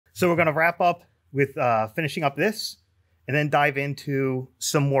So we're going to wrap up with finishing up this and then dive into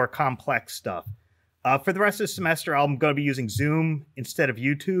some more complex stuff. For the rest of the semester, I'm going to be using Zoom instead of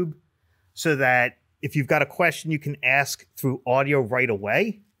YouTube so that if you've got a question, you can ask through audio right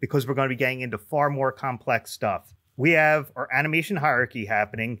away, because we're going to be getting into far more complex stuff. We have our animation hierarchy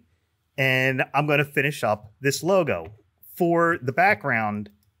happening, and I'm going to finish up this logo. For the background,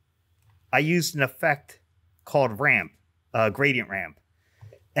 I used an effect called ramp, gradient ramp.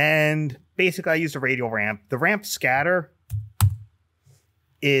 And basically, I used a radial ramp. The ramp scatter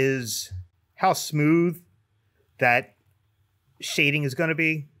is how smooth that shading is going to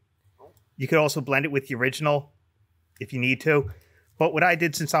be. You could also blend it with the original if you need to. But what I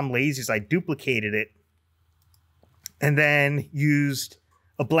did, since I'm lazy, is I duplicated it and then used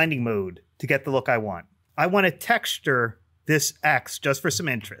a blending mode to get the look I want. I want to texture this X just for some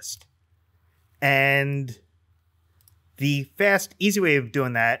interest. And the fast, easy way of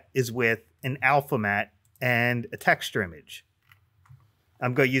doing that is with an alpha matte and a texture image.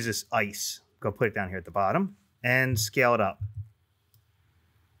 I'm going to use this ice. Go put it down here at the bottom and scale it up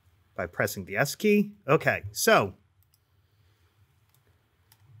by pressing the S key. Okay, so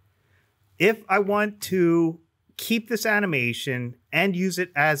if I want to keep this animation and use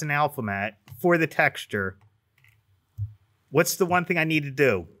it as an alpha matte for the texture, what's the one thing I need to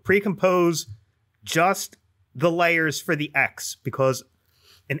do? Pre-compose just the layers for the X, because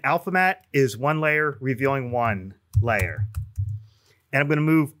an alpha matte is one layer revealing one layer. And I'm going to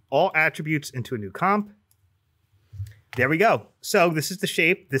move all attributes into a new comp. There we go. So this is the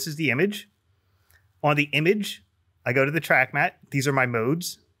shape. This is the image. On the image, I go to the track matte. These are my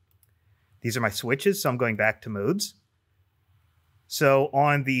modes. These are my switches, so I'm going back to modes. So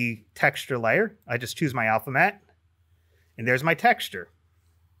on the texture layer, I just choose my alpha matte, and there's my texture.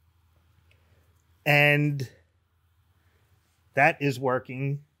 And that is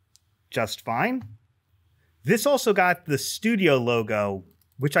working just fine. This also got the studio logo,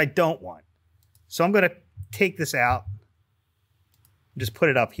 which I don't want. So I'm going to take this out and just put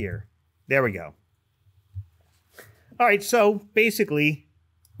it up here. There we go. All right, so basically,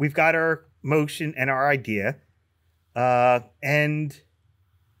 we've got our motion and our idea. And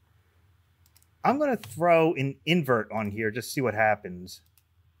I'm going to throw an invert on here, just see what happens.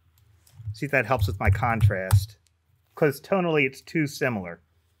 See if that helps with my contrast, because tonally it's too similar.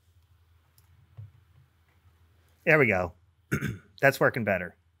 There we go. That's working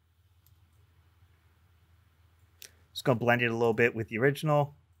better. Just going to blend it a little bit with the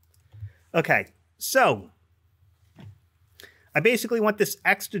original. Okay, so I basically want this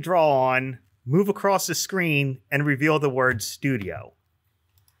X to draw on, move across the screen, and reveal the word studio.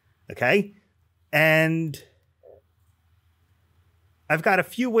 Okay? And I've got a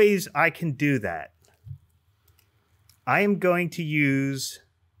few ways I can do that. I am going to use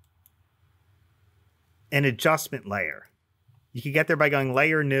an adjustment layer. You can get there by going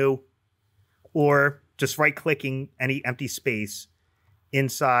layer new, or just right-clicking any empty space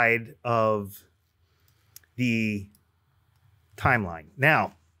inside of the timeline.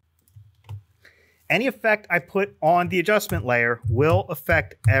 Now, any effect I put on the adjustment layer will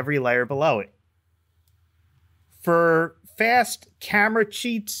affect every layer below it. For fast camera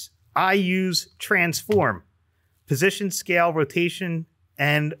cheats, I use transform. Position, scale, rotation,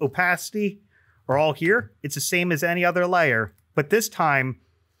 and opacity are all here. It's the same as any other layer, but this time,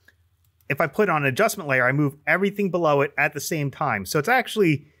 if I put on an adjustment layer, I move everything below it at the same time. So it's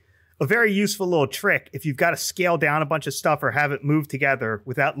actually a very useful little trick if you've got to scale down a bunch of stuff or have it move together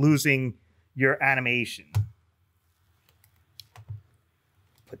without losing your animation.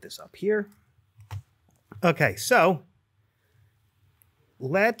 Put this up here. Okay, so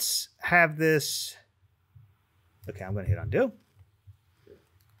let's have this. Okay, I'm going to hit undo.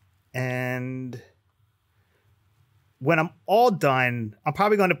 And when I'm all done, I'm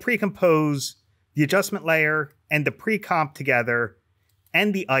probably going to pre-compose the adjustment layer and the pre-comp together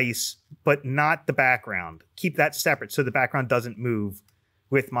and the ice, but not the background. Keep that separate so the background doesn't move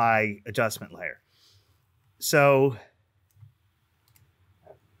with my adjustment layer. So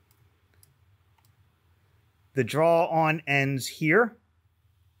the draw on ends here.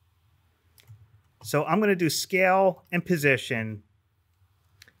 So I'm going to do scale and position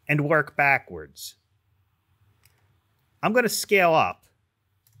and work backwards. I'm going to scale up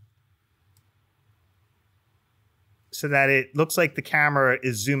so that it looks like the camera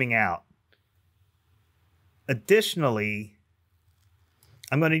is zooming out. Additionally,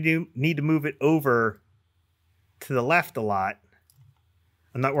 I'm going to need to move it over to the left a lot.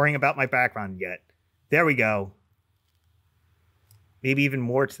 I'm not worrying about my background yet. There we go. Maybe even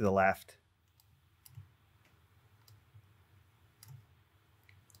more to the left.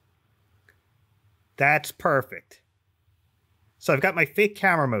 That's perfect. So I've got my fake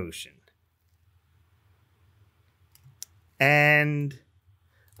camera motion. And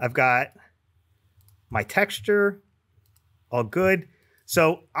I've got my texture, all good.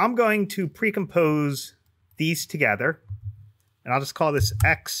 So I'm going to pre-compose these together. And I'll just call this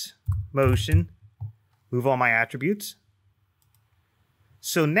X motion. Move all my attributes.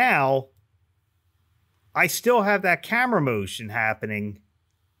 So now I still have that camera motion happening,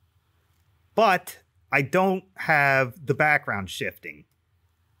 but I don't have the background shifting,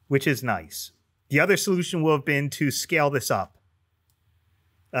 which is nice. The other solution will have been to scale this up,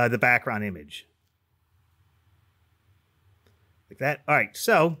 the background image. Like that. All right,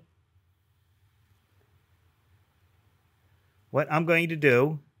 so what I'm going to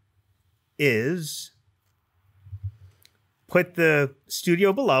do is put the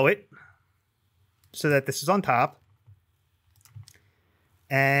studio below it so that this is on top.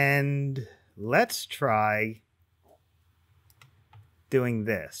 And let's try doing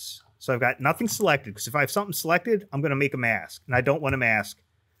this. So I've got nothing selected, because if I have something selected, I'm going to make a mask. And I don't want a mask.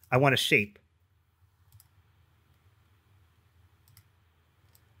 I want a shape.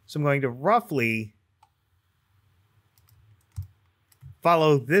 So I'm going to roughly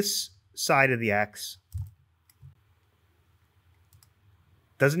follow this side of the X.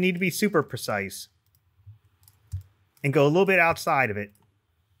 Doesn't need to be super precise. And go a little bit outside of it.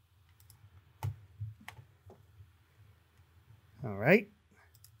 All right.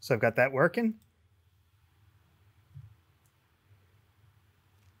 So I've got that working.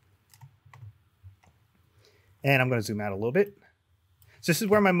 And I'm going to zoom out a little bit. So this is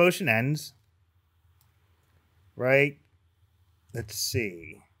where my motion ends. Right. Let's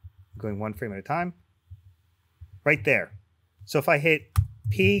see. I'm going one frame at a time. Right there. So if I hit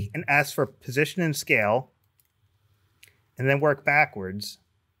P and S for position and scale, and then work backwards,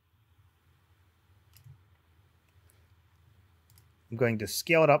 I'm going to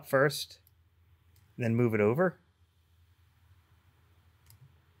scale it up first, then move it over.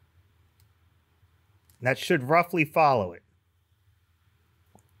 And that should roughly follow it.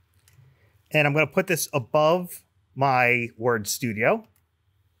 And I'm going to put this above my word studio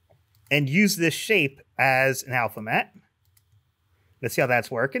and use this shape as an alpha matte. Let's see how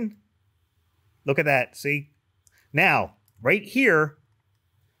that's working. Look at that. See? Now, right here,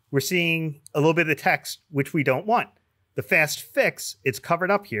 we're seeing a little bit of the text, which we don't want. The fast fix, it's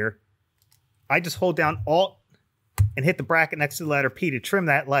covered up here. I just hold down Alt and hit the bracket next to the letter P to trim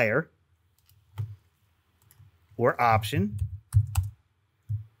that layer. Or Option.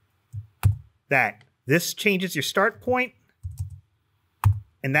 That. This changes your start point,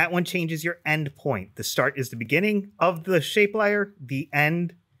 and that one changes your end point. The start is the beginning of the shape layer. The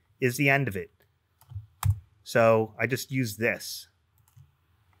end is the end of it. So I just use this.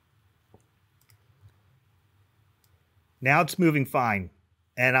 Now it's moving fine,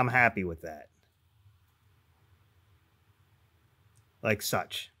 and I'm happy with that. Like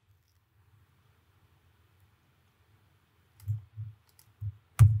such.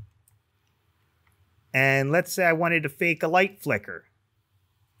 And let's say I wanted to fake a light flicker.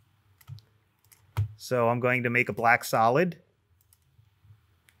 So I'm going to make a black solid,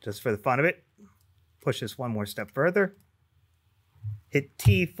 just for the fun of it. Push this one more step further. Hit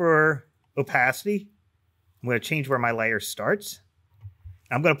T for opacity. I'm going to change where my layer starts.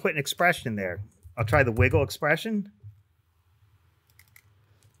 I'm going to put an expression in there. I'll try the wiggle expression.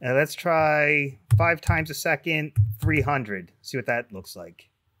 Now let's try 5 times a second, 300. See what that looks like.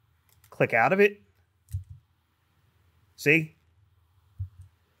 Click out of it. See?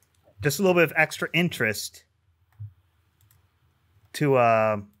 Just a little bit of extra interest to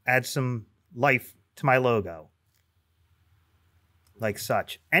add some life to my logo. Like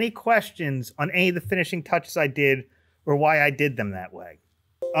such. Any questions on any of the finishing touches I did or why I did them that way?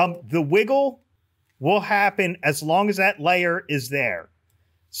 The wiggle will happen as long as that layer is there.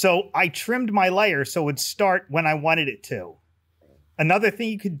 So I trimmed my layer so it would start when I wanted it to. Another thing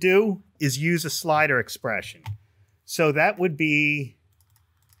you could do is use a slider expression. So that would be...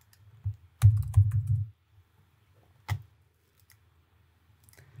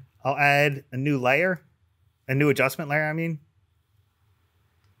 I'll add a new layer, a new adjustment layer, I mean.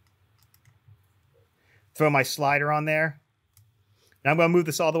 Throw my slider on there. Now I'm going to move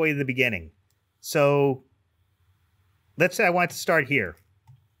this all the way to the beginning. So let's say I want it to start here.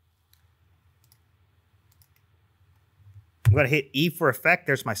 I'm going to hit E for effect.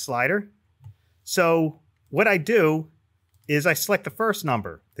 There's my slider. So what I do is I select the first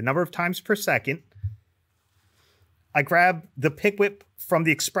number, the number of times per second. I grab the pick whip from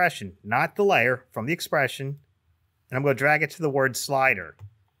the expression, not the layer, from the expression, and I'm going to drag it to the word slider.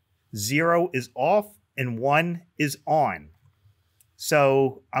 0 is off, and 1 is on.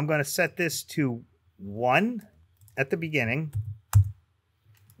 So I'm going to set this to 1 at the beginning.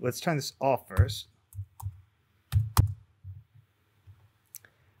 Let's turn this off first.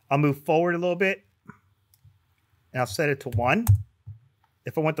 I'll move forward a little bit, and I'll set it to 1.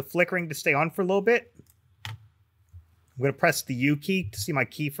 If I want the flickering to stay on for a little bit, I'm going to press the U key to see my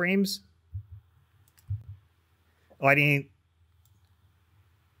keyframes. Oh, I didn't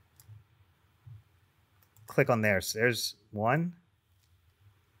click on there. So there's 1.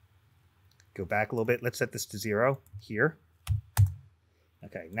 Go back a little bit. Let's set this to 0 here.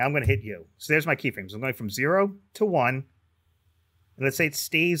 Okay, now I'm going to hit U. So there's my keyframes. I'm going from 0 to 1. And let's say it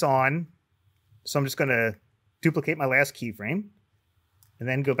stays on. So I'm just going to duplicate my last keyframe and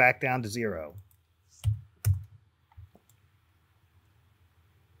then go back down to 0.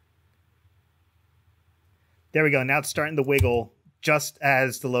 There we go. Now it's starting to wiggle just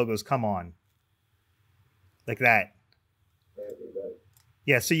as the logos come on. Like that.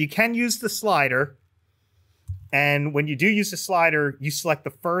 Yeah, so you can use the slider. And when you do use the slider, you select the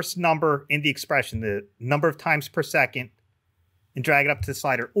first number in the expression, the number of times per second, and drag it up to the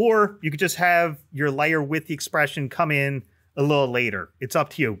slider. Or you could just have your layer with the expression come in a little later. It's up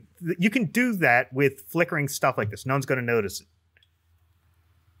to you. You can do that with flickering stuff like this. No one's going to notice it.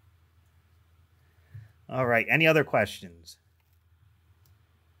 All right, any other questions?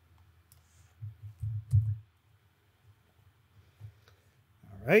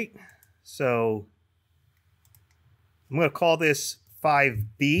 All right, so I'm going to call this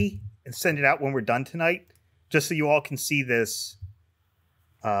 5B and send it out when we're done tonight, just so you all can see this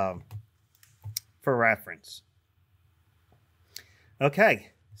for reference.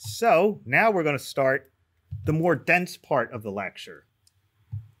 Okay, so now we're going to start the more dense part of the lecture.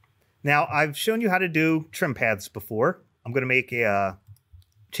 Now, I've shown you how to do trim paths before. I'm going to make a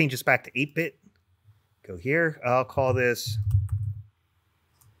change this back to 8-bit. Go here. I'll call this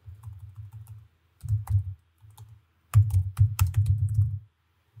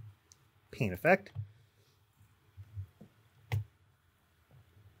paint effect.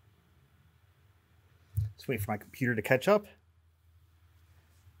 Let's wait for my computer to catch up.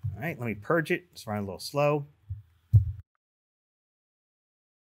 All right, let me purge it. It's running a little slow.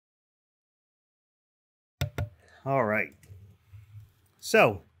 All right.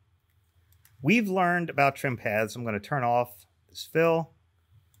 So we've learned about trim paths. I'm going to turn off this fill,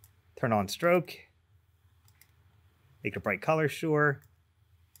 turn on stroke, make a bright color, sure.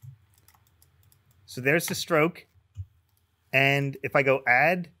 So there's the stroke. And if I go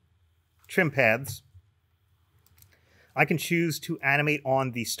add trim paths, I can choose to animate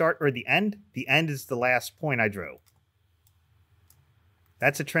on the start or the end. The end is the last point I drew.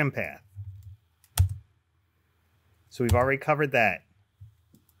 That's a trim path. So we've already covered that.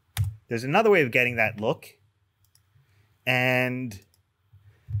 There's another way of getting that look. And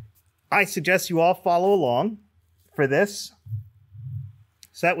I suggest you all follow along for this.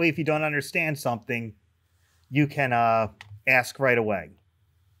 So that way, if you don't understand something, you can ask right away.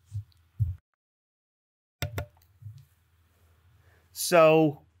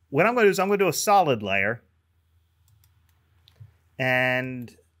 So what I'm going to do is I'm going to do a solid layer.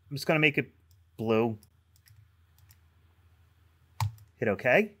 And I'm just going to make it blue. Hit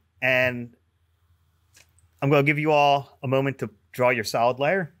OK. And I'm going to give you all a moment to draw your solid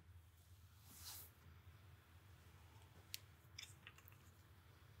layer.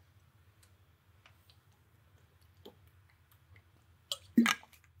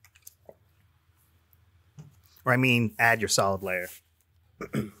 Or I mean, add your solid layer.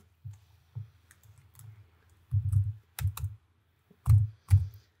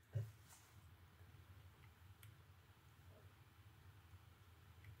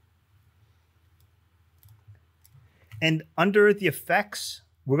 And under the effects,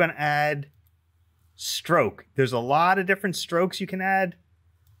 we're going to add stroke. There's a lot of different strokes you can add.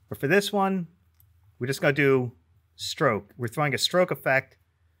 But for this one, we're just going to do stroke. We're throwing a stroke effect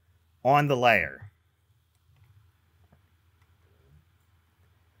on the layer.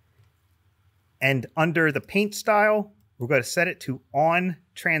 And under the paint style, we're going to set it to on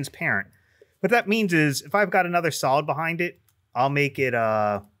transparent. What that means is if I've got another solid behind it, I'll make it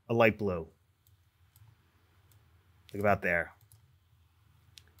a light blue. Look about there.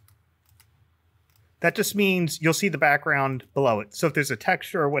 That just means you'll see the background below it. So if there's a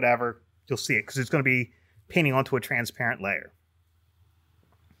texture or whatever, you'll see it because it's going to be painting onto a transparent layer.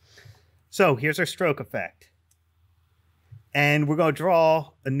 So here's our stroke effect. And we're going to draw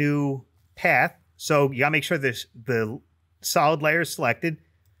a new path. So you got to make sure the solid layer is selected.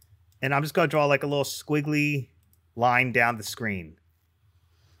 And I'm just going to draw like a little squiggly line down the screen.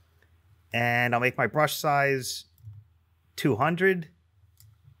 And I'll make my brush size 200.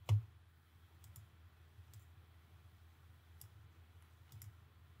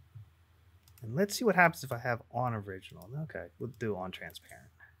 And let's see what happens if I have on original. Okay, we'll do on transparent.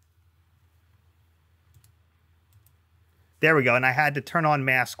 There we go. And I had to turn on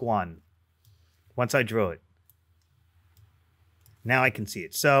mask 1 once I drew it. Now I can see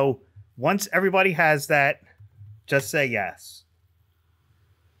it. So once everybody has that, just say yes.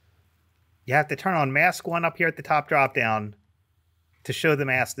 You have to turn on mask 1 up here at the top drop down to show the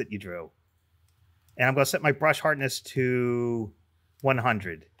mask that you drew. And I'm going to set my brush hardness to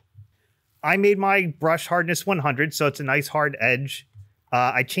 100. I made my brush hardness 100, so it's a nice hard edge.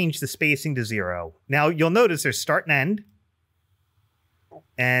 I changed the spacing to 0. Now you'll notice there's start and end.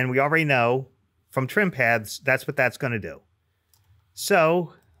 And we already know from trim paths, that's what that's going to do.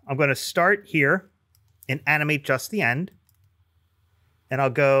 So I'm going to start here and animate just the end. And I'll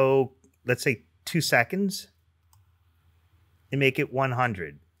go, let's say 2 seconds and make it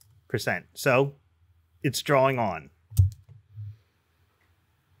 100%. So it's drawing on.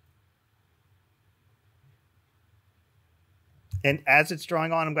 And as it's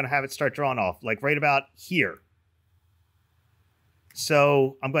drawing on, I'm going to have it start drawing off, like right about here.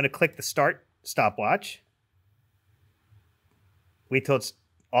 So I'm going to click the start stopwatch. Wait till it's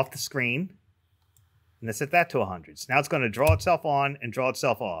off the screen. And then set that to 100. So now it's going to draw itself on and draw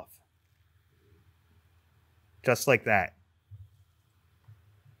itself off. Just like that.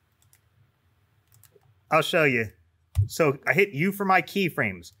 I'll show you. So I hit U for my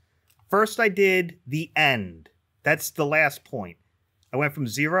keyframes. First I did the end. That's the last point. I went from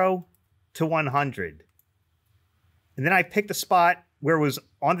 0 to 100. And then I picked a spot where it was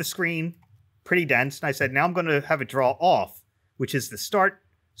on the screen, pretty dense. And I said, now I'm going to have it draw off, which is the start.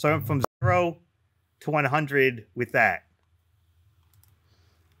 So I went from 0 to 100 with that.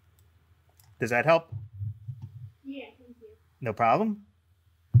 Does that help? Yeah, thank you. No problem.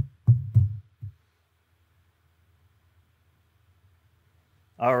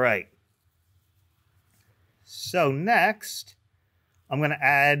 All right. So next, I'm going to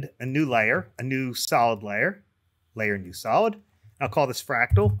add a new layer, a new solid layer. Layer, new solid. I'll call this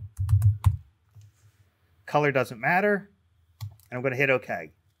fractal. Color doesn't matter. And I'm going to hit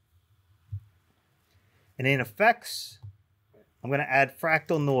OK. And in effects, I'm going to add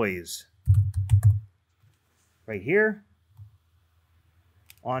fractal noise. Right here.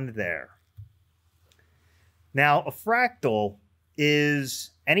 On there. Now, a fractal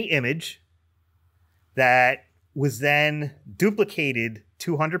is any image that was then duplicated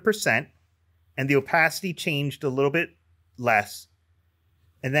 200% and the opacity changed a little bit less.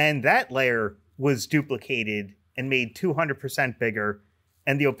 And then that layer was duplicated and made 200% bigger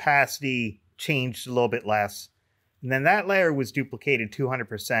and the opacity changed a little bit less. And then that layer was duplicated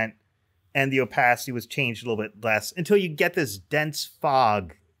 200% and the opacity was changed a little bit less until you get this dense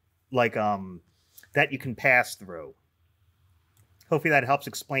fog like that you can pass through. Hopefully that helps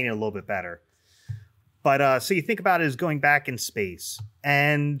explain it a little bit better. But so you think about it as going back in space.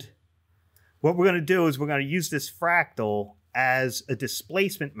 And what we're going to do is we're going to use this fractal as a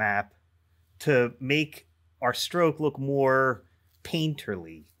displacement map to make our stroke look more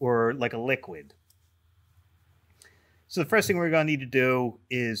painterly or like a liquid. So the first thing we're going to need to do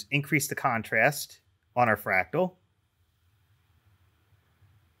is increase the contrast on our fractal.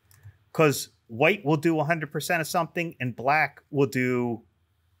 Because white will do 100% of something and black will do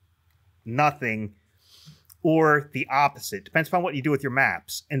nothing, or the opposite. Depends upon what you do with your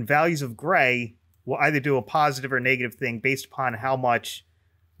maps. And values of gray will either do a positive or negative thing based upon how much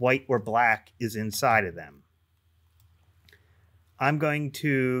white or black is inside of them. I'm going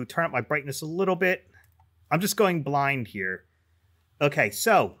to turn up my brightness a little bit. I'm just going blind here. Okay,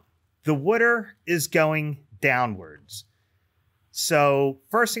 so the water is going downwards. So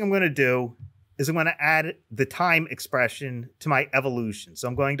first thing I'm going to do is I'm going to add the time expression to my evolution. So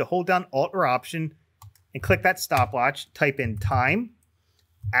I'm going to hold down Alt or Option and click that stopwatch, type in time,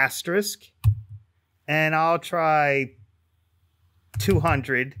 asterisk, and I'll try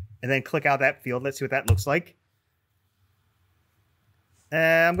 200 and then click out that field. Let's see what that looks like.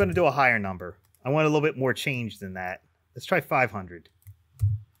 I'm going to do a higher number. I want a little bit more change than that. Let's try 500.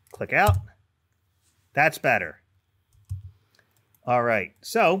 Click out. That's better. All right,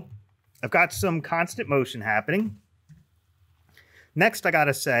 so I've got some constant motion happening. Next, I got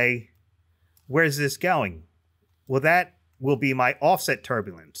to say, where's this going? Well, that will be my offset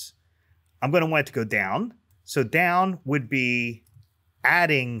turbulence. I'm going to want it to go down. So down would be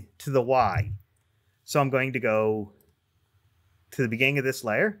adding to the Y. So I'm going to go to the beginning of this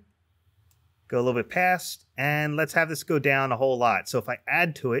layer, go a little bit past, and let's have this go down a whole lot. So if I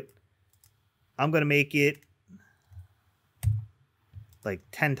add to it, I'm going to make it like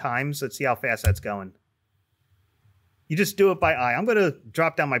 10 times. Let's see how fast that's going. You just do it by eye. I'm going to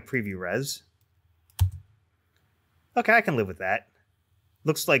drop down my preview res. Okay, I can live with that.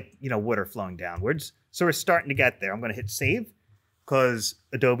 Looks like, water flowing downwards. So we're starting to get there. I'm going to hit save because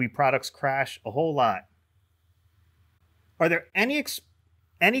Adobe products crash a whole lot. Are there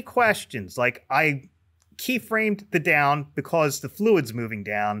any questions? Like, I keyframed the down because the fluid's moving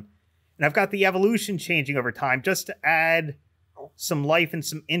down, and I've got the evolution changing over time just to add some life and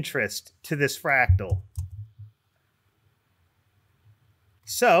some interest to this fractal.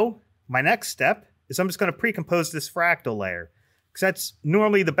 So my next step is I'm just going to pre-compose this fractal layer, because that's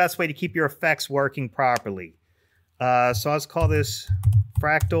normally the best way to keep your effects working properly. So let's call this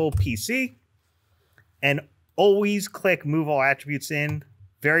fractal PC, and always click move all attributes in.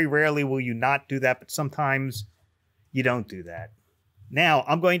 Very rarely will you not do that, but sometimes you don't do that. Now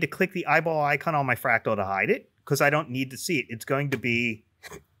I'm going to click the eyeball icon on my fractal to hide it, because I don't need to see it. It's going to be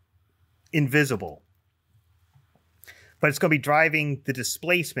invisible. But it's going to be driving the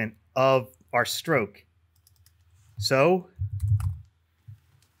displacement of our stroke. So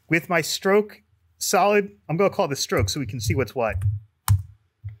with my stroke solid, I'm going to call this stroke so we can see what's what.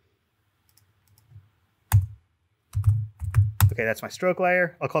 Okay, that's my stroke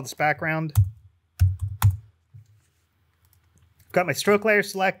layer. I'll call this background. Got my stroke layer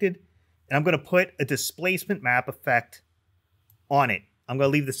selected, and I'm going to put a displacement map effect on it. I'm going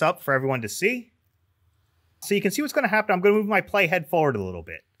to leave this up for everyone to see. So you can see what's going to happen. I'm going to move my playhead forward a little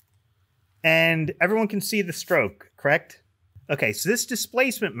bit. And everyone can see the stroke, correct? Okay, so this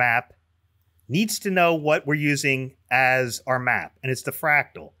displacement map needs to know what we're using as our map, and it's the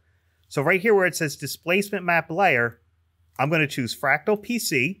fractal. So right here where it says displacement map layer, I'm going to choose fractal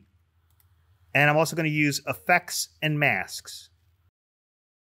PC, and I'm also going to use effects and masks.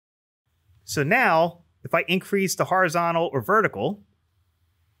 So now, if I increase the horizontal or vertical,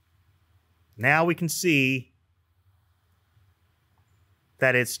 now we can see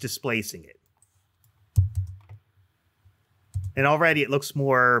that it's displacing it. And already it looks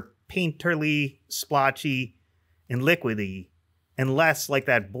more painterly, splotchy, and liquidy, and less like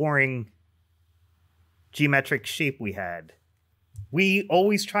that boring geometric shape we had. We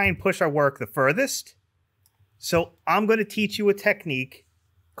always try and push our work the furthest. So I'm going to teach you a technique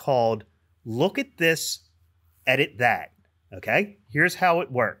called look at this, edit that. Okay? Here's how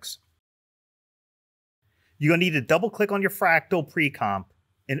it works. You're going to need to double click on your fractal Precomp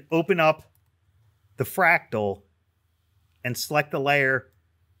and open up the fractal and select the layer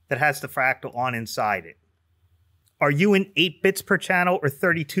that has the fractal on inside it. Are you in 8 bits per channel or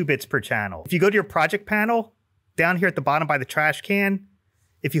 32 bits per channel? If you go to your project panel, down here at the bottom by the trash can,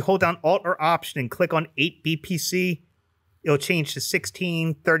 if you hold down Alt or Option and click on 8 BPC, it'll change to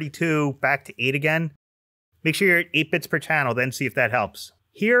 16, 32, back to 8 again. Make sure you're at 8 bits per channel, then see if that helps.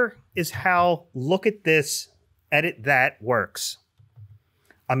 Here is how look at this, edit that works.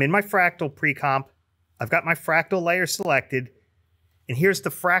 I'm in my fractal Precomp. I've got my fractal layer selected, and here's the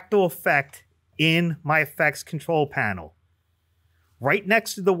fractal effect in my effects control panel. Right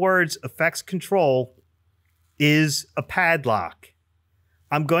next to the words effects control is a padlock.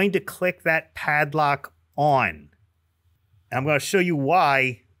 I'm going to click that padlock on. And I'm going to show you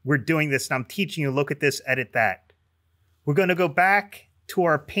why we're doing this, and I'm teaching you look at this, edit that. We're going to go back to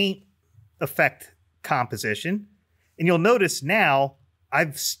our paint effect composition, and you'll notice now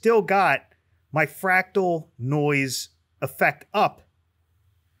I've still got my fractal noise effect up.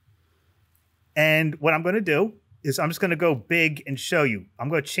 And what I'm going to do is I'm just going to go big and show you. I'm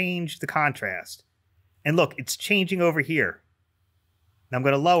going to change the contrast. And look, it's changing over here. Now I'm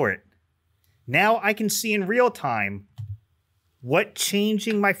going to lower it. Now I can see in real time what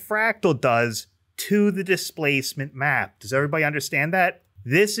changing my fractal does to the displacement map. Does everybody understand that?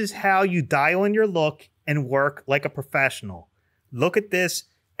 This is how you dial in your look and work like a professional. Look at this,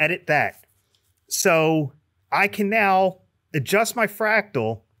 edit that. So I can now adjust my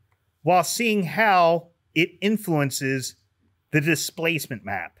fractal while seeing how it influences the displacement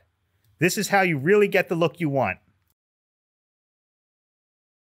map. This is how you really get the look you want.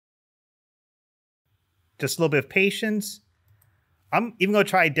 Just a little bit of patience. I'm even going to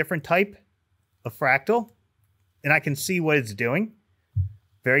try a different type of fractal, and I can see what it's doing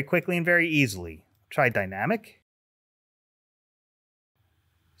very quickly and very easily. Try dynamic.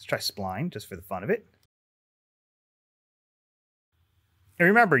 Let's try spline, just for the fun of it. And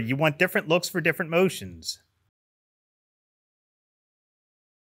remember, you want different looks for different motions.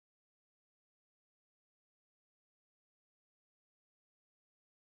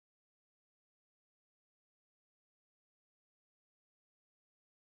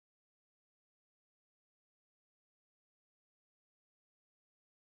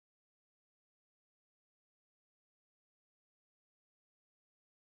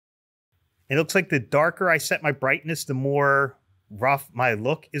 It looks like the darker I set my brightness, the more rough my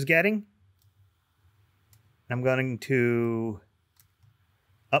look is getting. I'm going to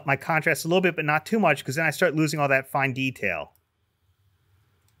up my contrast a little bit, but not too much, because then I start losing all that fine detail.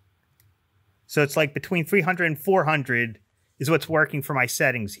 So it's like between 300 and 400 is what's working for my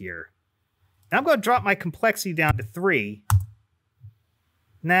settings here. And I'm going to drop my complexity down to 3.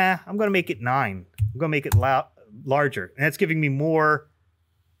 Nah, I'm going to make it 9. I'm going to make it larger. And that's giving me more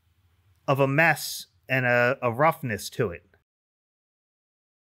of a mess and a roughness to it.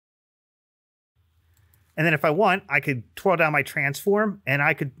 And then if I want, I could twirl down my transform and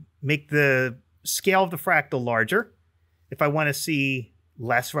I could make the scale of the fractal larger if I want to see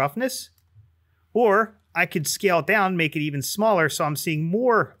less roughness. Or I could scale it down, make it even smaller so I'm seeing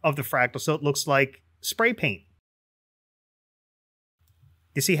more of the fractal so it looks like spray paint.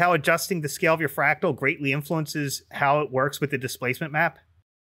 You see how adjusting the scale of your fractal greatly influences how it works with the displacement map?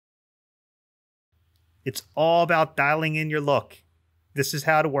 It's all about dialing in your look. This is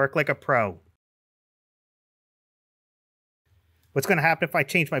how to work like a pro. What's going to happen if I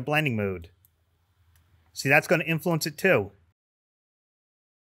change my blending mode? See, that's going to influence it too.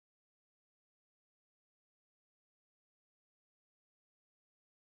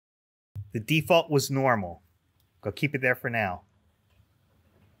 The default was normal. Go keep it there for now.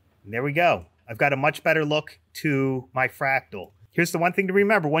 And there we go. I've got a much better look to my fractal. Here's the one thing to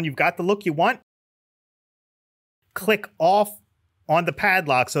remember. When you've got the look you want, click off on the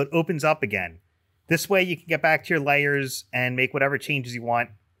padlock so it opens up again. This way you can get back to your layers and make whatever changes you want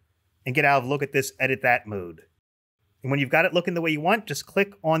and get out of look at this, edit that mode. And when you've got it looking the way you want, just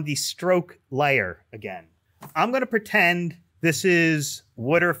click on the stroke layer again. I'm going to pretend this is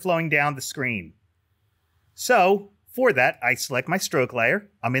water flowing down the screen. So for that, I select my stroke layer.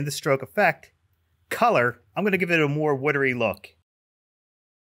 I'm in the stroke effect. Color, I'm going to give it a more watery look.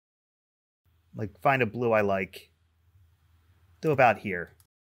 Like find a blue I like. Do about here.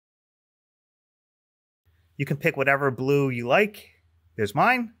 You can pick whatever blue you like. There's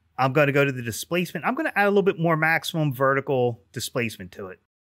mine. I'm going to go to the displacement. I'm going to add a little bit more maximum vertical displacement to it.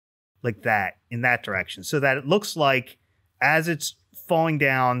 Like that, in that direction. So that it looks like as it's falling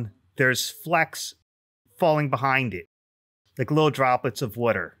down, there's flecks falling behind it. Like little droplets of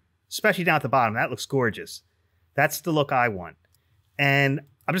water. Especially down at the bottom. That looks gorgeous. That's the look I want. And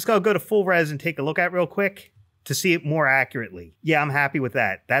I'm just going to go to full res and take a look at it real quick to see it more accurately. Yeah, I'm happy with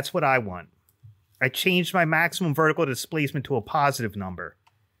that. That's what I want. I changed my maximum vertical displacement to a positive number.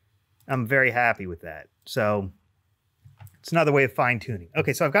 I'm very happy with that. So it's another way of fine-tuning.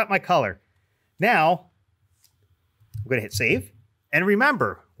 Okay, so I've got my color. Now, I'm going to hit save. And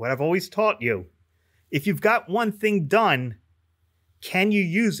remember what I've always taught you. If you've got one thing done, can you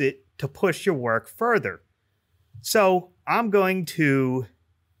use it to push your work further? So I'm going to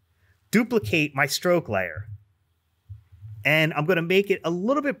duplicate my stroke layer. And I'm going to make it a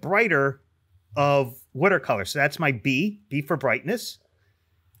little bit brighter of watercolor. So that's my B for brightness.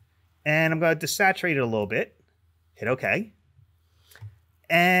 And I'm going to desaturate it a little bit. Hit OK.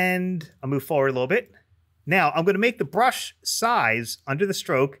 And I'll move forward a little bit. Now I'm going to make the brush size under the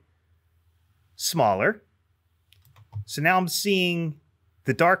stroke smaller. So now I'm seeing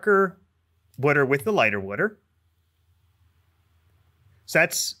the darker water with the lighter water. So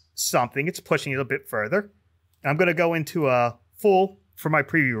that's something. It's pushing it a bit further. I'm going to go into a full for my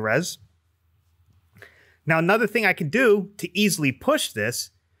preview res. Now, another thing I can do to easily push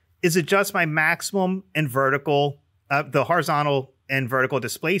this is adjust my maximum and vertical, the horizontal and vertical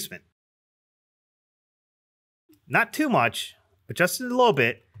displacement. Not too much, but just a little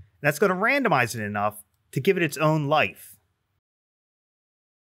bit. That's going to randomize it enough to give it its own life.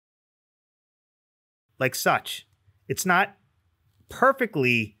 Like such. It's not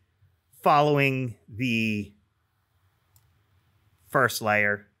perfectly following the first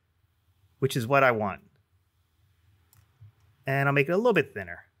layer, which is what I want. And I'll make it a little bit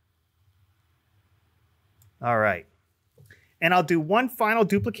thinner. All right. And I'll do one final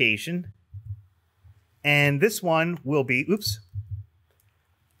duplication. And this one will be, oops.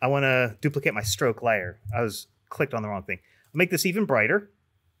 I want to duplicate my stroke layer. I was clicked on the wrong thing. I'll make this even brighter.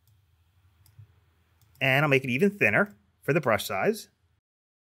 And I'll make it even thinner for the brush size.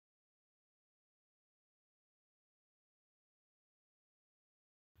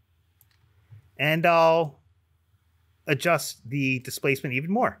 And I'll adjust the displacement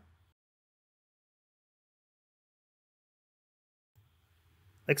even more.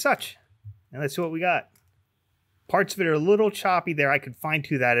 Like such. And let's see what we got. Parts of it are a little choppy there. I could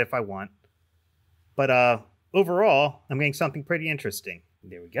fine-tune that if I want. But overall, I'm getting something pretty interesting.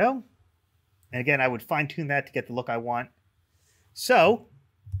 There we go. And again, I would fine-tune that to get the look I want. So,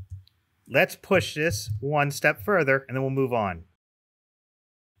 let's push this one step further and then we'll move on.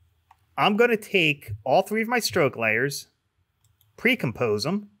 I'm going to take all three of my stroke layers, pre-compose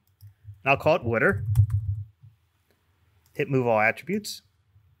them, and I'll call it water. Hit move all attributes.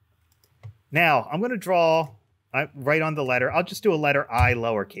 Now, I'm going to draw right on the letter. I'll just do a letter I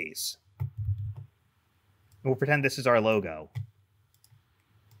lowercase. We'll pretend this is our logo.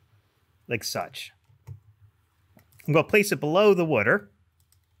 Like such. I'm going to place it below the water.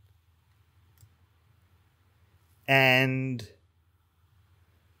 And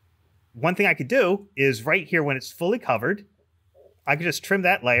one thing I could do is right here when it's fully covered, I could just trim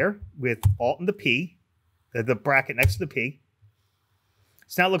that layer with Alt and the P, the bracket next to the P.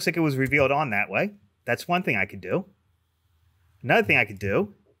 So now it looks like it was revealed on that way. That's one thing I could do. Another thing I could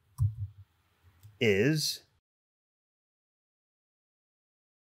do is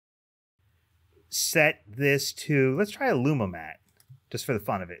set this to, let's try a Luma matte, just for the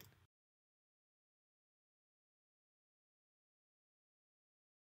fun of it.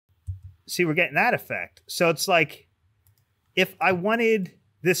 See, we're getting that effect. So it's like, if I wanted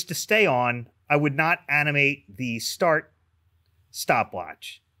this to stay on, I would not animate the start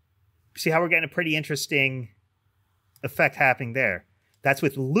stopwatch. See how we're getting a pretty interesting effect happening there? That's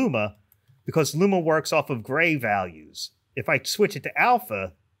with Luma, because Luma works off of gray values. If I switch it to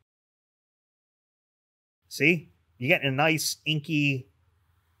alpha, see, you get a nice inky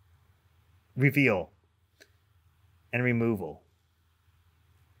reveal and removal.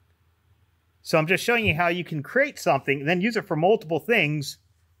 So I'm just showing you how you can create something and then use it for multiple things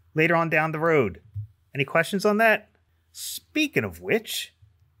later on down the road. Any questions on that? Speaking of which,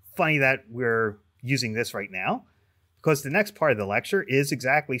 funny that we're using this right now, because the next part of the lecture is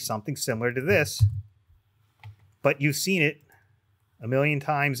exactly something similar to this, but you've seen it a million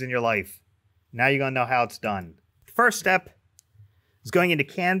times in your life. Now you're going to know how it's done. First step is going into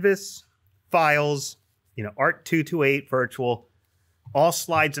Canvas, Files, Art228 Virtual, all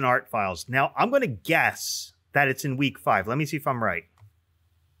slides and art files. Now, I'm going to guess that it's in week 5. Let me see if I'm right.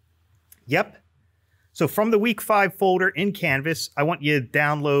 Yep. So from the week 5 folder in Canvas, I want you to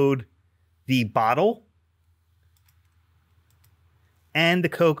download the bottle and the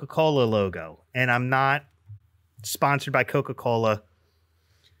Coca-Cola logo. And I'm not sponsored by Coca-Cola.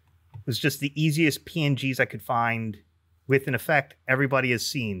 It was just the easiest PNGs I could find with an effect everybody has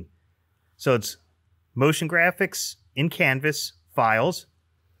seen. So it's motion graphics in Canvas, Files,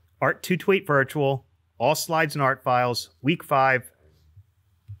 Art228 Virtual, all slides and art files, week 5.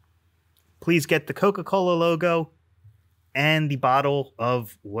 Please get the Coca-Cola logo and the bottle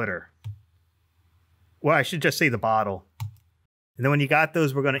of water. Well, I should just say the bottle. And then when you got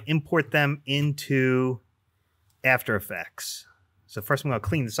those, we're going to import them into After Effects. So first I'm going to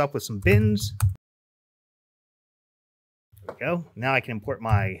clean this up with some bins. There we go. Now I can import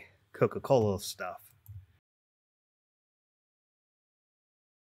my Coca-Cola stuff.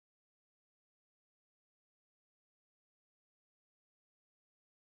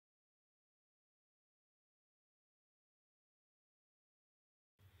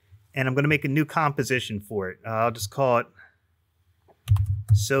 And I'm going to make a new composition for it. I'll just call it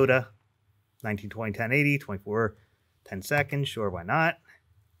Soda, 1920, 1080, 24, 10 seconds. Sure, why not?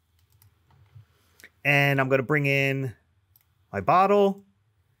 And I'm going to bring in my bottle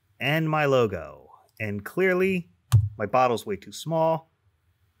and my logo. And clearly, my bottle's way too small.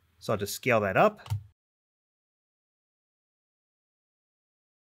 So I'll just scale that up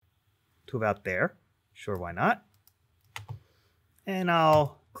to about there. Sure, why not? And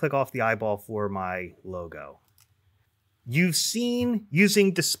I'll click off the eyeball for my logo. You've seen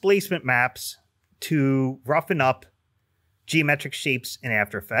using displacement maps to roughen up geometric shapes in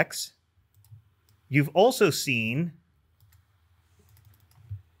After Effects. You've also seen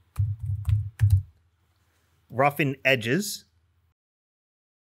roughen edges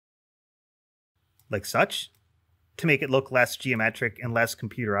like such to make it look less geometric and less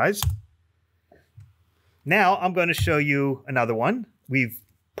computerized. Now I'm going to show you another one. We've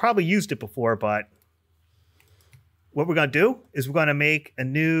probably used it before, but what we're going to do is we're going to make a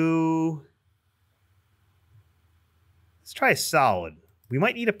new, let's try a solid. We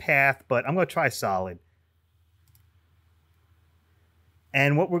might need a path, but I'm going to try solid.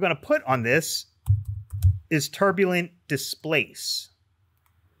 And what we're going to put on this is turbulent displace.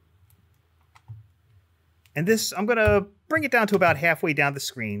 And this, I'm going to bring it down to about halfway down the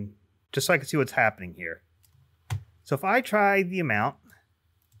screen, just so I can see what's happening here. So if I try the amount,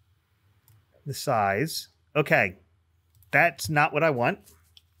 the size, okay, that's not what I want.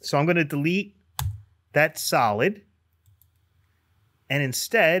 So I'm going to delete that solid. And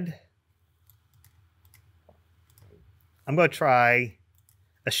instead, I'm going to try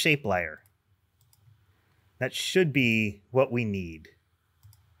a shape layer. That should be what we need.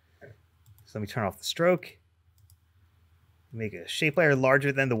 So let me turn off the stroke. Make a shape layer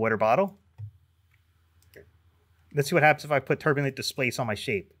larger than the water bottle. Let's see what happens if I put turbulent displace on my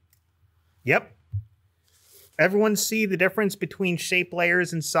shape. Yep. Everyone see the difference between shape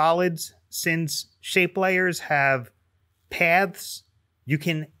layers and solids? Since shape layers have paths, you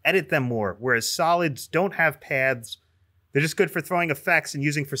can edit them more, whereas solids don't have paths. They're just good for throwing effects and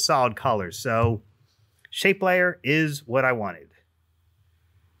using for solid colors. So shape layer is what I wanted.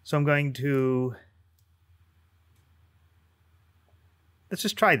 So I'm going to, let's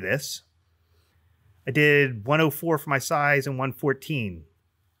just try this. I did 104 for my size and 114.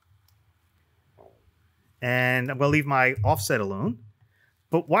 And I'm going to leave my offset alone.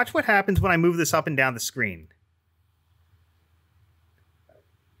 But watch what happens when I move this up and down the screen.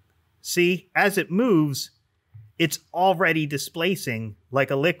 See, as it moves, it's already displacing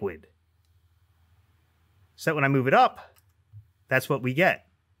like a liquid. So when I move it up, that's what we get,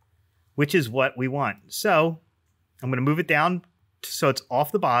 which is what we want. So I'm going to move it down so it's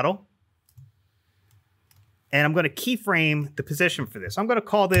off the bottle. And I'm going to keyframe the position for this. I'm going to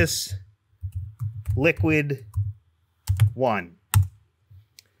call this liquid 1.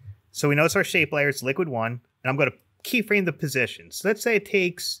 So we know it's our shape layer, it's liquid 1, and I'm going to keyframe the position. So let's say it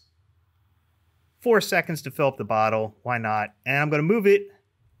takes 4 seconds to fill up the bottle. Why not? And I'm going to move it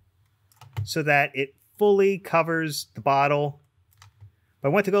so that it fully covers the bottle. I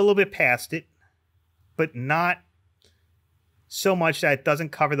want to go a little bit past it, but not so much that it doesn't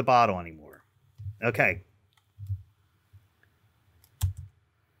cover the bottle anymore. Okay.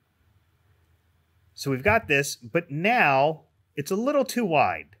 So we've got this, but now it's a little too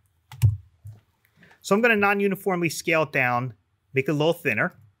wide. So I'm going to non-uniformly scale it down, make it a little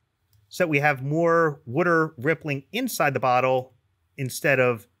thinner, so that we have more water rippling inside the bottle instead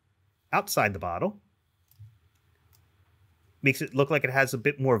of outside the bottle. Makes it look like it has a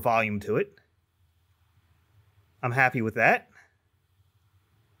bit more volume to it. I'm happy with that.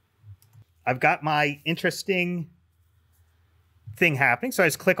 I've got my interesting thing happening. So I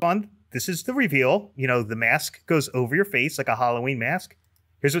just click on, this is the reveal. You know, the mask goes over your face like a Halloween mask.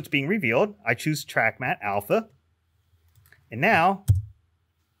 Here's what's being revealed. I choose track matte alpha. And now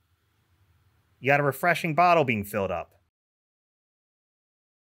you got a refreshing bottle being filled up.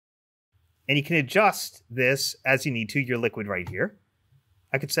 And you can adjust this as you need to, your liquid right here.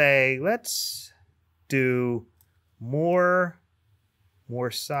 I could say, let's do more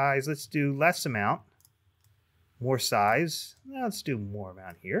size. Let's do less amount, more size. Now let's do more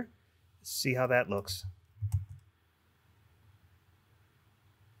amount here. Let's see how that looks.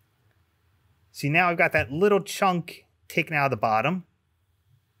 See, now I've got that little chunk taken out of the bottom.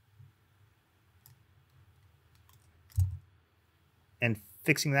 And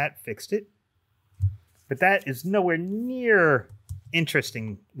fixing that fixed it. But that is nowhere near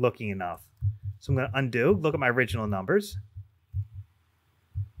interesting looking enough. So I'm going to undo, look at my original numbers.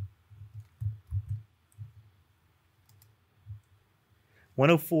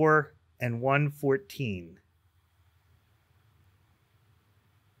 $104 and $114.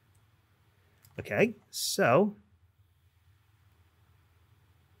 Okay, so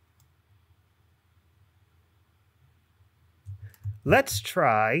let's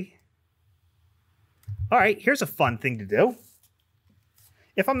try. All right, here's a fun thing to do.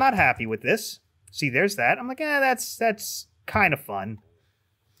 If I'm not happy with this, see, there's that. I'm like, that's kind of fun.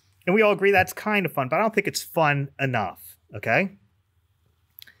 And we all agree that's kind of fun, but I don't think it's fun enough, okay?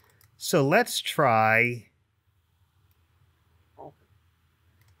 So let's try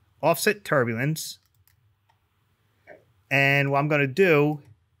offset turbulence. And what I'm going to do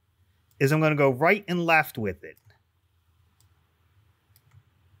is I'm going to go right and left with it.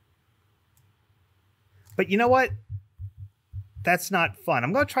 But you know what? That's not fun.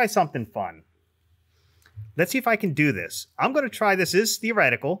 I'm going to try something fun. Let's see if I can do this. I'm going to try this. This is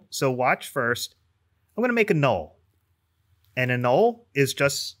theoretical, so watch first. I'm going to make a null. And a null is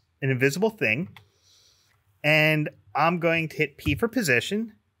just an invisible thing. And I'm going to hit P for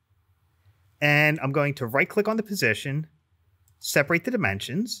position. And I'm going to right-click on the position, separate the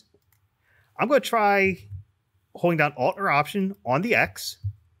dimensions. I'm going to try holding down Alt or Option on the X.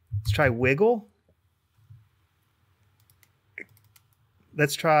 Let's try wiggle.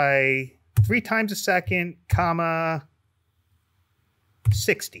 Let's try 3 times a second, comma,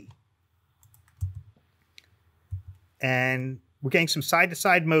 60. And we're getting some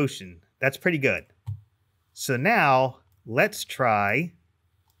side-to-side motion. That's pretty good. So now let's try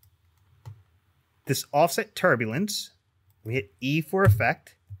this offset turbulence. We hit E for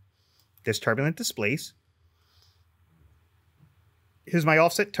effect. This turbulent displace. Here's my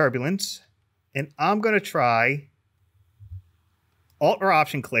offset turbulence. And I'm going to try Alt or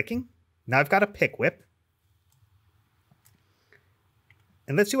Option clicking. Now I've got a pick whip.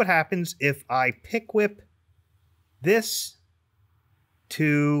 And let's see what happens if I pick whip this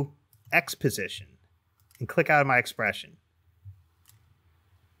to X position and click out of my expression.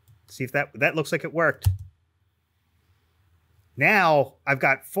 See if that looks like it worked. Now I've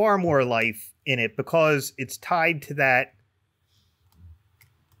got far more life in it because it's tied to that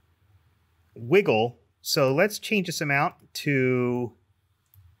wiggle. So let's change this amount to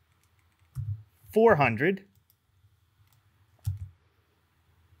 400.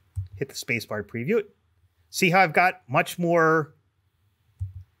 Hit the spacebar to preview it. See how I've got much more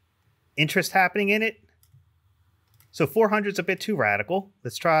interest happening in it? So 400 is a bit too radical.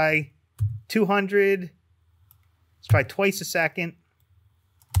 Let's try 200. Let's try twice a second.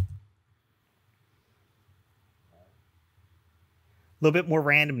 A little bit more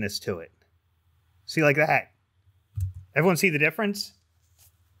randomness to it. See, like that. Everyone see the difference?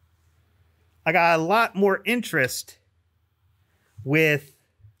 I got a lot more interest with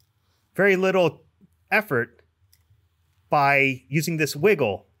very little effort by using this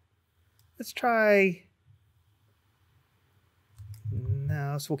wiggle. Let's try...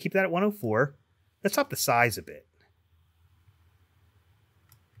 No, so we'll keep that at 104. Let's up the size a bit.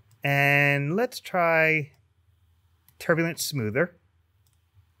 And let's try turbulent smoother.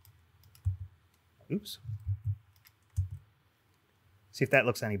 Oops. See if that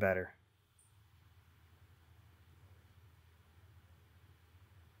looks any better.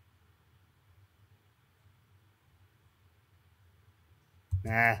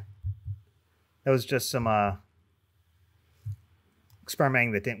 Nah. That was just some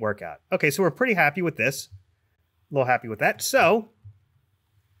experimenting that didn't work out. Okay, so we're pretty happy with this. A little happy with that. So,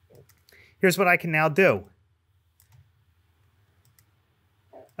 here's what I can now do.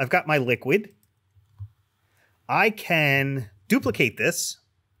 I've got my liquid. I can duplicate this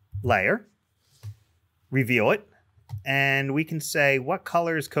layer, reveal it, and we can say, what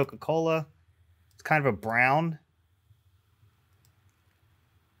color is Coca-Cola? It's kind of a brown.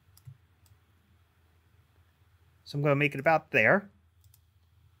 So I'm going to make it about there.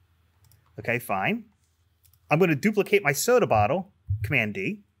 Okay, fine. I'm going to duplicate my soda bottle, Command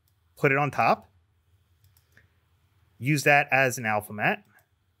D, put it on top. Use that as an alpha matte.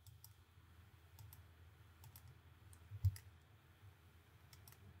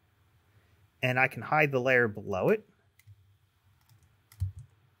 And I can hide the layer below it.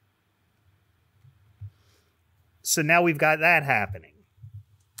 So now we've got that happening.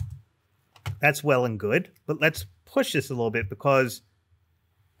 That's well and good, but let's push this a little bit because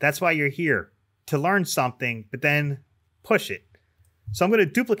that's why you're here, to learn something, but then push it. So I'm going to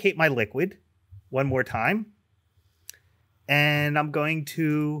duplicate my liquid one more time. And I'm going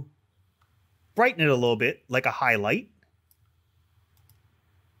to brighten it a little bit, like a highlight.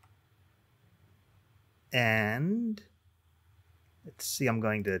 And let's see, I'm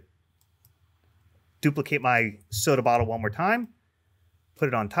going to duplicate my soda bottle one more time. Put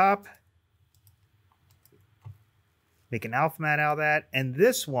it on top. Make an alpha matte out of that. And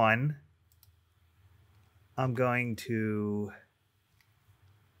this one, I'm going to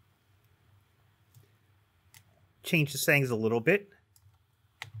change the settings a little bit.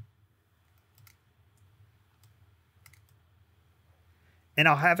 And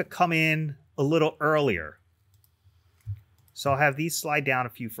I'll have it come in a little earlier. So I'll have these slide down a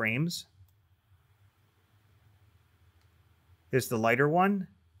few frames. There's the lighter one.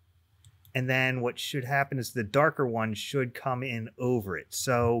 And then what should happen is the darker one should come in over it.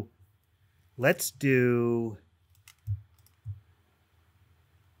 So let's do...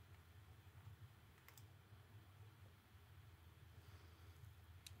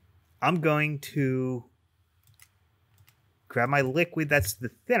 I'm going to grab my liquid, that's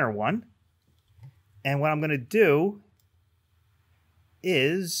the thinner one. And what I'm going to do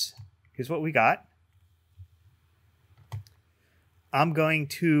is, here's what we got. I'm going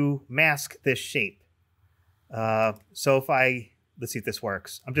to mask this shape. So if let's see if this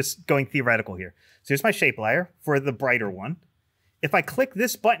works. I'm just going theoretical here. So here's my shape layer for the brighter one. If I click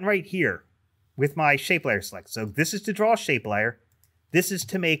this button right here with my shape layer select, so this is to draw a shape layer. This is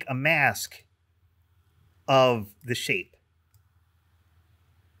to make a mask of the shape.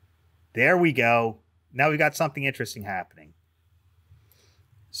 There we go. Now we got something interesting happening.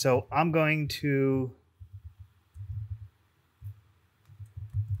 So I'm going to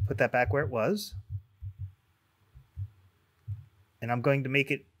put that back where it was. And I'm going to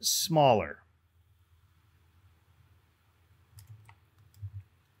make it smaller.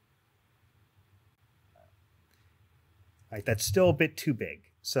 All right, that's still a bit too big.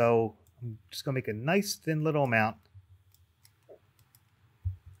 So I'm just going to make a nice thin little amount.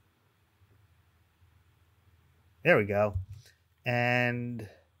 There we go. And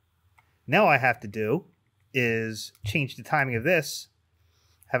now all I have to do is change the timing of this,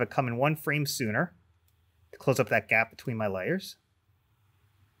 have it come in 1 frame sooner to close up that gap between my layers.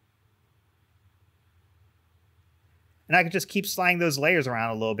 And I can just keep sliding those layers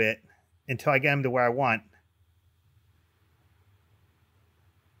around a little bit until I get them to where I want.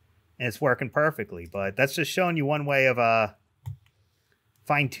 And it's working perfectly. But that's just showing you one way of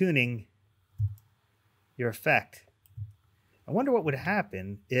fine-tuning your effect. I wonder what would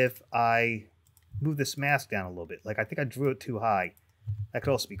happen if I move this mask down a little bit. Like, I think I drew it too high. That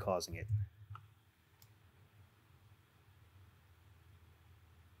could also be causing it.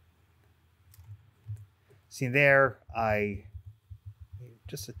 See there, I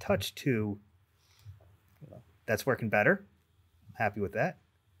just a touch too. That's working better. I'm happy with that.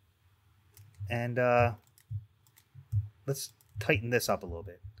 And let's tighten this up a little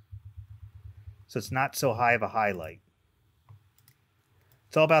bit so it's not so high of a highlight.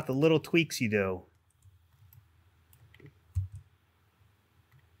 It's all about the little tweaks you do.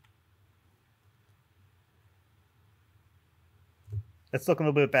 That's looking a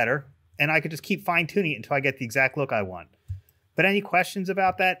little bit better. And I could just keep fine-tuning it until I get the exact look I want. But any questions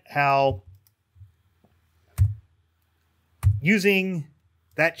about that? How using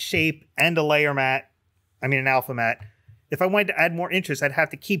that shape and a layer matte, an alpha matte, if I wanted to add more interest, I'd have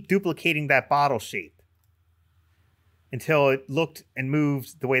to keep duplicating that bottle shape until it looked and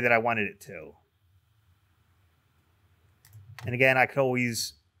moved the way that I wanted it to. And again, I could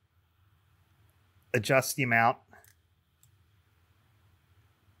always adjust the amount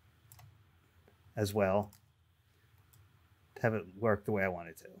as well to have it work the way I want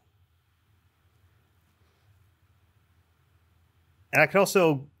it to. And I could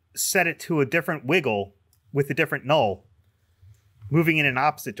also set it to a different wiggle with a different null, moving in an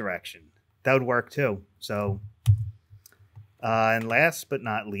opposite direction. That would work too. So, and last but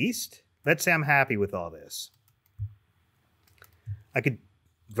not least, let's say I'm happy with all this. I could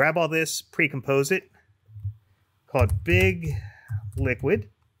grab all this, pre-compose it, call it Big Liquid.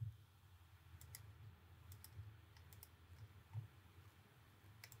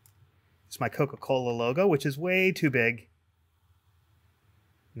 It's my Coca-Cola logo, which is way too big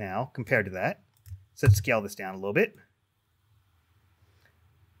now compared to that. So let's scale this down a little bit.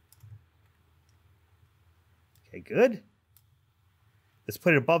 Okay, good. Let's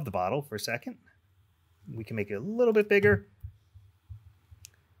put it above the bottle for a second. We can make it a little bit bigger.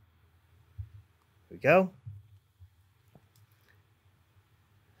 There we go.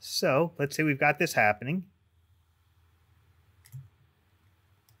 So let's say we've got this happening.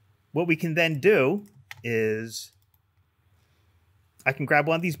 What we can then do is I can grab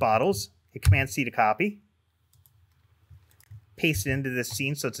one of these bottles, hit Command-C to copy, paste it into this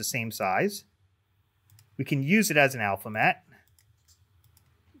scene so it's the same size. We can use it as an alpha matte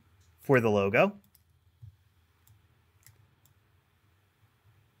for the logo.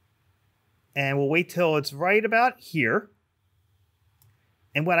 And we'll wait till it's right about here.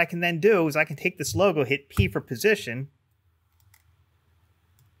 And what I can then do is I can take this logo, hit P for position,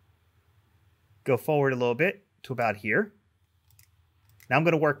 go forward a little bit to about here. Now I'm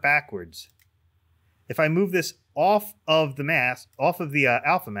going to work backwards. If I move this off of the mask, off of the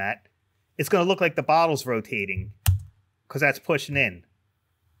alpha matte, it's going to look like the bottle's rotating because that's pushing in.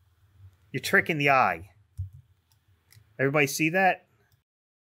 You're tricking the eye. Everybody see that?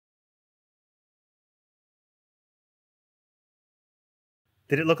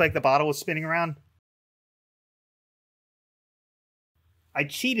 Did it look like the bottle was spinning around? I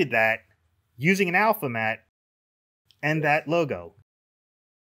cheated that using an alpha matte and that logo.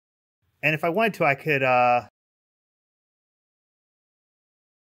 And if I wanted to, I could, let's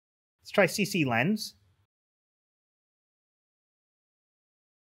try CC Lens.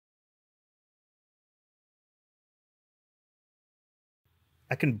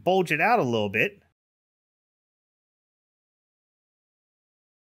 I can bulge it out a little bit.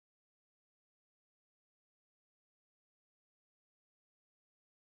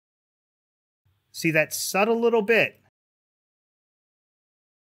 See, that subtle little bit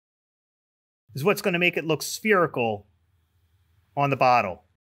is what's going to make it look spherical on the bottle.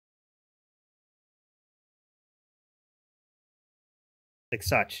 Like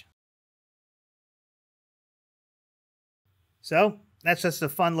such. So, that's just a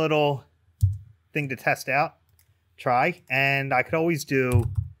fun little thing to test out, try. And I could always do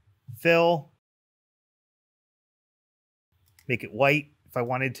fill, make it white if I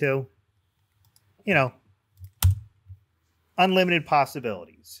wanted to. You know, unlimited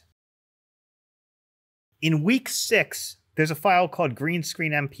possibilities. In week 6, there's a file called green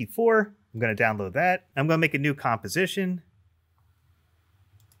screen MP4. I'm going to download that. I'm going to make a new composition.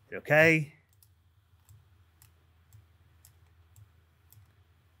 Okay.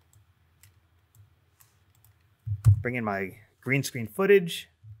 Bring in my green screen footage.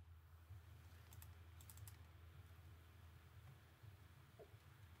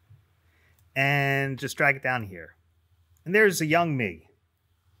 And just drag it down here. And there's a young me.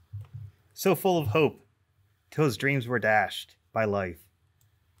 So full of hope till his dreams were dashed by life.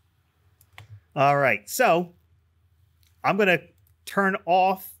 All right, so I'm going to turn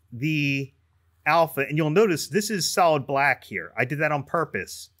off the alpha, and you'll notice this is solid black here. I did that on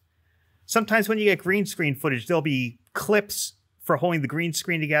purpose. Sometimes when you get green screen footage, there'll be clips for holding the green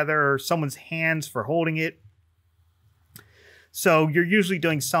screen together or someone's hands for holding it. So you're usually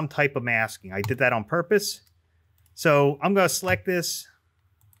doing some type of masking. I did that on purpose. So I'm going to select this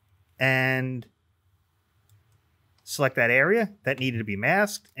and select that area that needed to be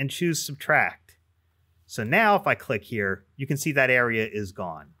masked and choose subtract. So now if I click here, you can see that area is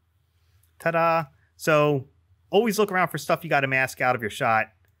gone. Ta-da! So always look around for stuff you got to mask out of your shot.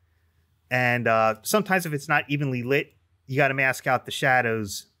 And sometimes if it's not evenly lit, you got to mask out the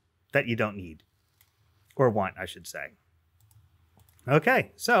shadows that you don't need. Or want, I should say.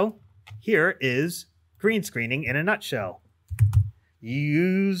 Okay, so here is green screening in a nutshell. You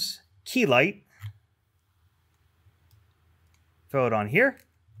use key light. Throw it on here,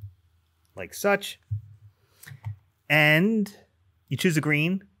 like such. And you choose a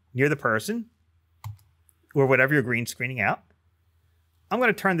green near the person, or whatever you're green screening out. I'm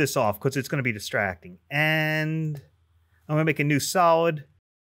going to turn this off because it's going to be distracting. And I'm going to make a new solid.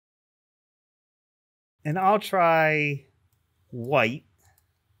 And I'll try white.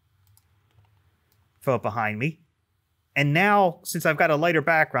 Throw it behind me. And now, since I've got a lighter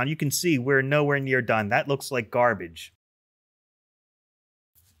background, you can see we're nowhere near done. That looks like garbage.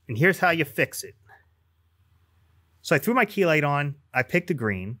 And here's how you fix it. So I threw my key light on. I picked a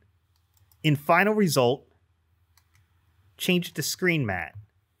green. In final result, change it to screen matte.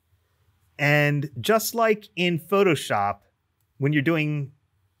 And just like in Photoshop, when you're doing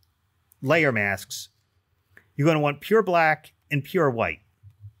layer masks, you're going to want pure black and pure white.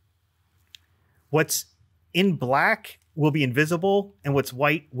 What's in black will be invisible, and what's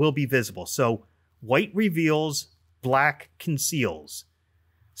white will be visible. So white reveals, black conceals.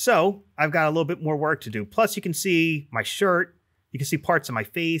 So I've got a little bit more work to do. Plus, you can see my shirt. You can see parts of my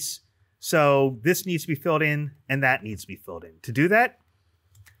face. So this needs to be filled in, and that needs to be filled in. To do that,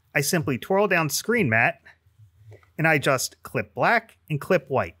 I simply twirl down screen matte, and I just clip black and clip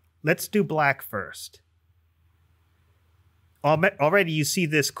white. Let's do black first. Already you see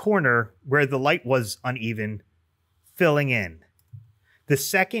this corner where the light was uneven filling in. The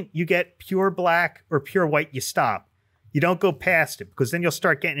second you get pure black or pure white, you stop. You don't go past it because then you'll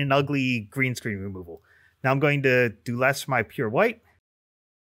start getting an ugly green screen removal. Now I'm going to do less for my pure white.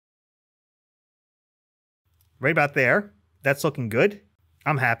 Right about there. That's looking good.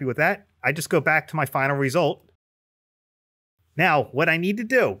 I'm happy with that. I just go back to my final result. Now, what I need to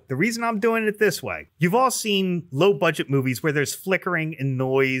do, the reason I'm doing it this way, you've all seen low-budget movies where there's flickering and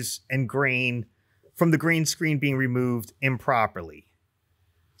noise and grain from the green screen being removed improperly.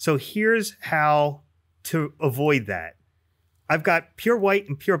 So here's how to avoid that. I've got pure white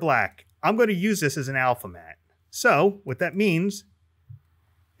and pure black. I'm going to use this as an alpha matte. So what that means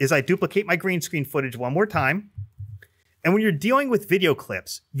is I duplicate my green screen footage one more time. And when you're dealing with video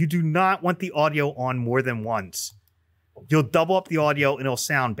clips, you do not want the audio on more than once. You'll double up the audio and it'll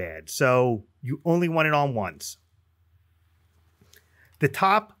sound bad. So you only want it on once. The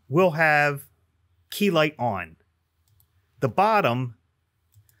top will have key light on. The bottom,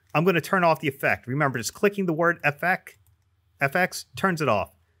 I'm going to turn off the effect. Remember, just clicking the word FX turns it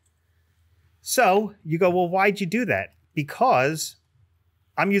off. So you go, well, why'd you do that? Because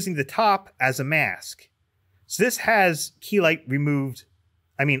I'm using the top as a mask. So this has key light removed,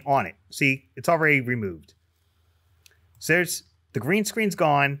 on it. See, it's already removed. So there's the green screen's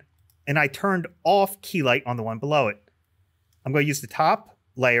gone, and I turned off key light on the one below it. I'm going to use the top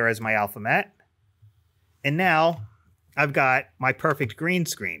layer as my alpha matte. And now I've got my perfect green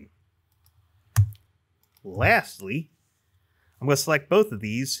screen. Lastly, I'm going to select both of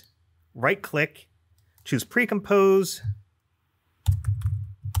these, right click, choose Precompose,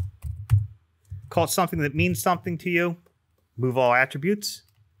 call it something that means something to you, move all attributes.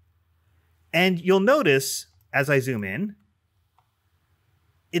 And you'll notice, as I zoom in,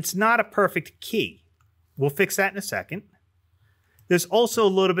 it's not a perfect key. We'll fix that in a second. There's also a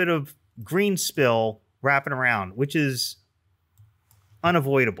little bit of green spill wrapping around, which is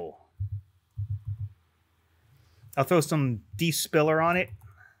unavoidable. I'll throw some despiller on it.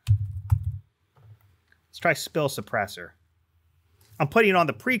 Let's try spill suppressor. I'm putting it on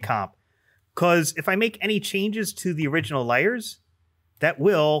the pre-comp because if I make any changes to the original layers, that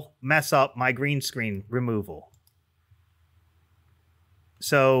will mess up my green screen removal.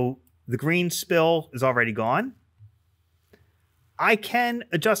 So the green spill is already gone. I can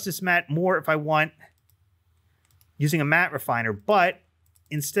adjust this matte more if I want using a matte refiner, but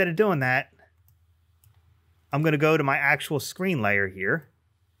instead of doing that, I'm going to go to my actual screen layer here,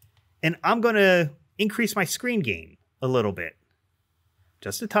 and I'm going to increase my screen gain a little bit.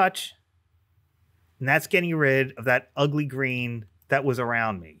 Just a touch. And that's getting rid of that ugly green that was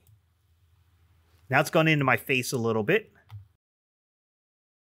around me. Now it's gone into my face a little bit.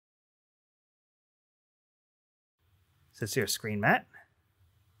 Says here, screen matte.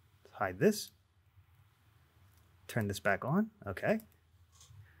 Let's hide this. Turn this back on. Okay.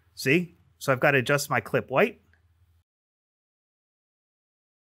 See? So I've got to adjust my clip white.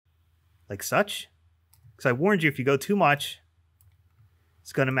 Like such. Because I warned you, if you go too much,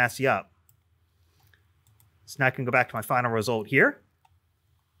 it's going to mess you up. So now I can go back to my final result here.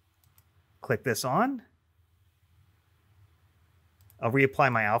 Click this on. I'll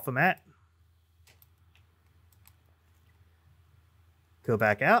reapply my alpha matte. Go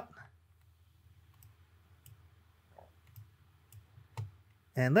back out.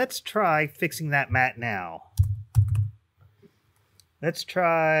 And let's try fixing that matte now. Let's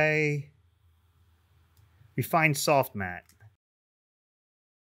try refine soft matte.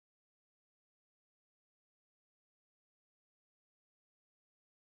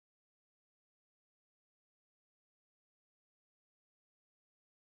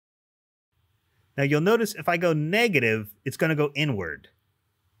 Now you'll notice if I go negative, it's going to go inward.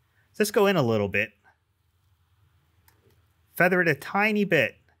 So let's go in a little bit. Feather it a tiny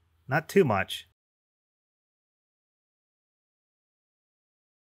bit, not too much.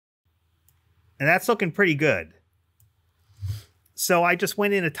 And that's looking pretty good. So I just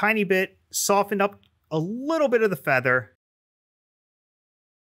went in a tiny bit, softened up a little bit of the feather.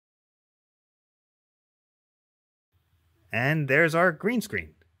 And there's our green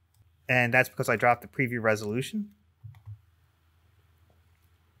screen. And that's because I dropped the preview resolution.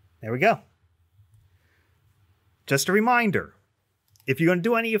 There we go. Just a reminder, if you're going to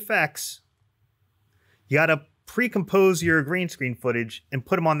do any effects, you got to pre-compose your green screen footage and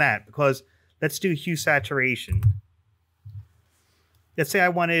put them on that, because let's do hue saturation. Let's say I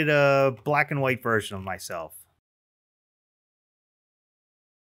wanted a black and white version of myself.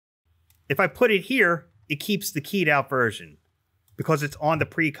 If I put it here, it keeps the keyed out version because it's on the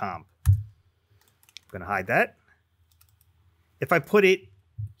pre-comp. I'm going to hide that. If I put it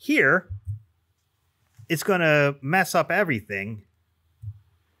here, it's going to mess up everything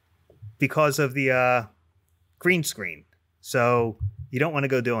because of the green screen. So you don't want to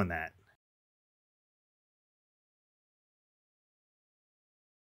go doing that.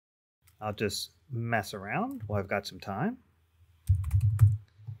 I'll just mess around while I've got some time.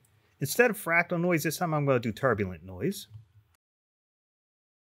 Instead of fractal noise, this time I'm going to do turbulent noise.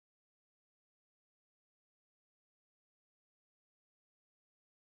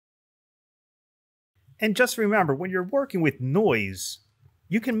 And just remember, when you're working with noise,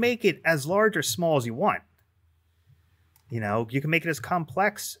 you can make it as large or small as you want. You know, you can make it as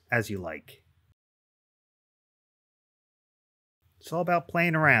complex as you like. It's all about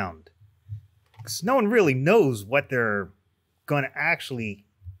playing around. Because no one really knows what they're going to actually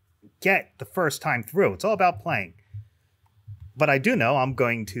get the first time through. It's all about playing. But I do know I'm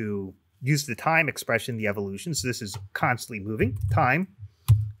going to use the time expression, the evolution. So this is constantly moving. Time,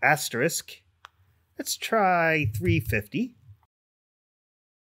 asterisk. Let's try 350.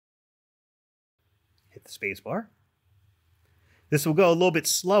 Hit the space bar. This will go a little bit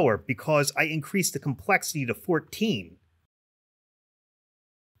slower because I increased the complexity to 14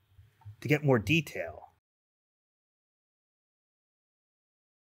 to get more detail.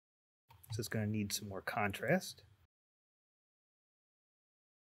 So it's going to need some more contrast.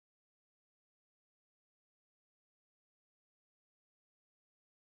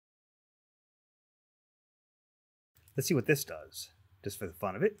 Let's see what this does, just for the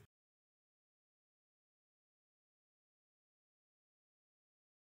fun of it.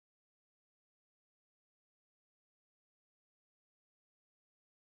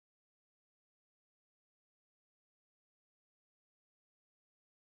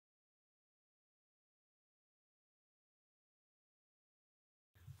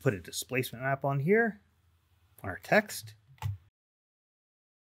 Put a displacement map on here, on our text.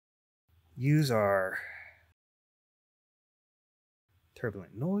 Use our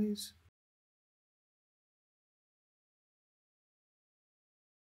turbulent noise.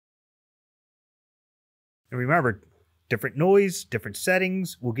 And remember, different noise, different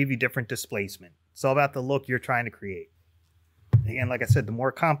settings will give you different displacement. It's all about the look you're trying to create. Again, like I said, the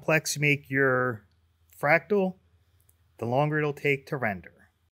more complex you make your fractal, the longer it'll take to render.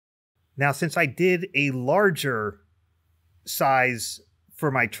 Now, since I did a larger size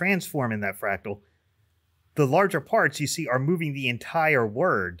for my transform in that fractal, the larger parts you see are moving the entire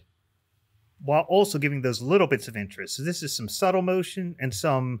word while also giving those little bits of interest. So this is some subtle motion and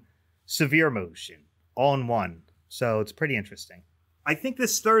some severe motion all in one. So it's pretty interesting. I think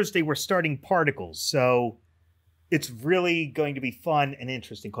this Thursday we're starting particles. So it's really going to be fun and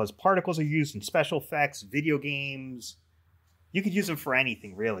interesting because particles are used in special effects, video games. You could use them for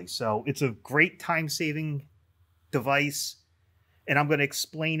anything, really. So it's a great time-saving device. And I'm going to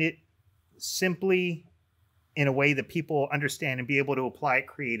explain it simply in a way that people understand and be able to apply it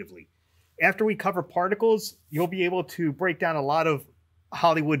creatively. After we cover particles, you'll be able to break down a lot of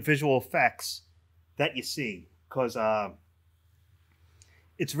Hollywood visual effects that you see. Because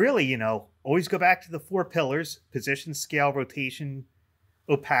it's really, you know, always go back to the 4 pillars: position, scale, rotation,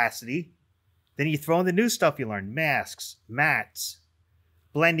 opacity. Then you throw in the new stuff you learned: masks, mattes,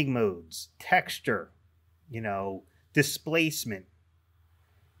 blending modes, texture, you know, displacement,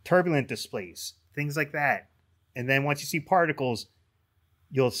 turbulent displace, things like that. And then once you see particles,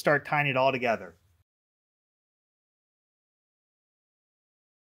 you'll start tying it all together.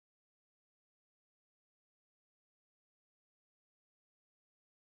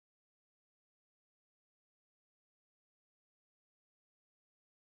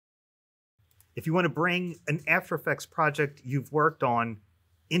 If you want to bring an After Effects project you've worked on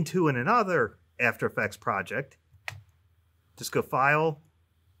into another After Effects project, just go File,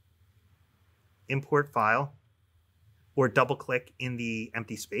 Import File, or double-click in the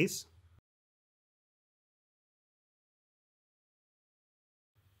empty space.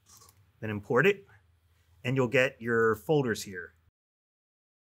 Then import it, and you'll get your folders here.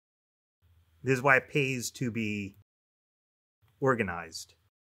 This is why it pays to be organized.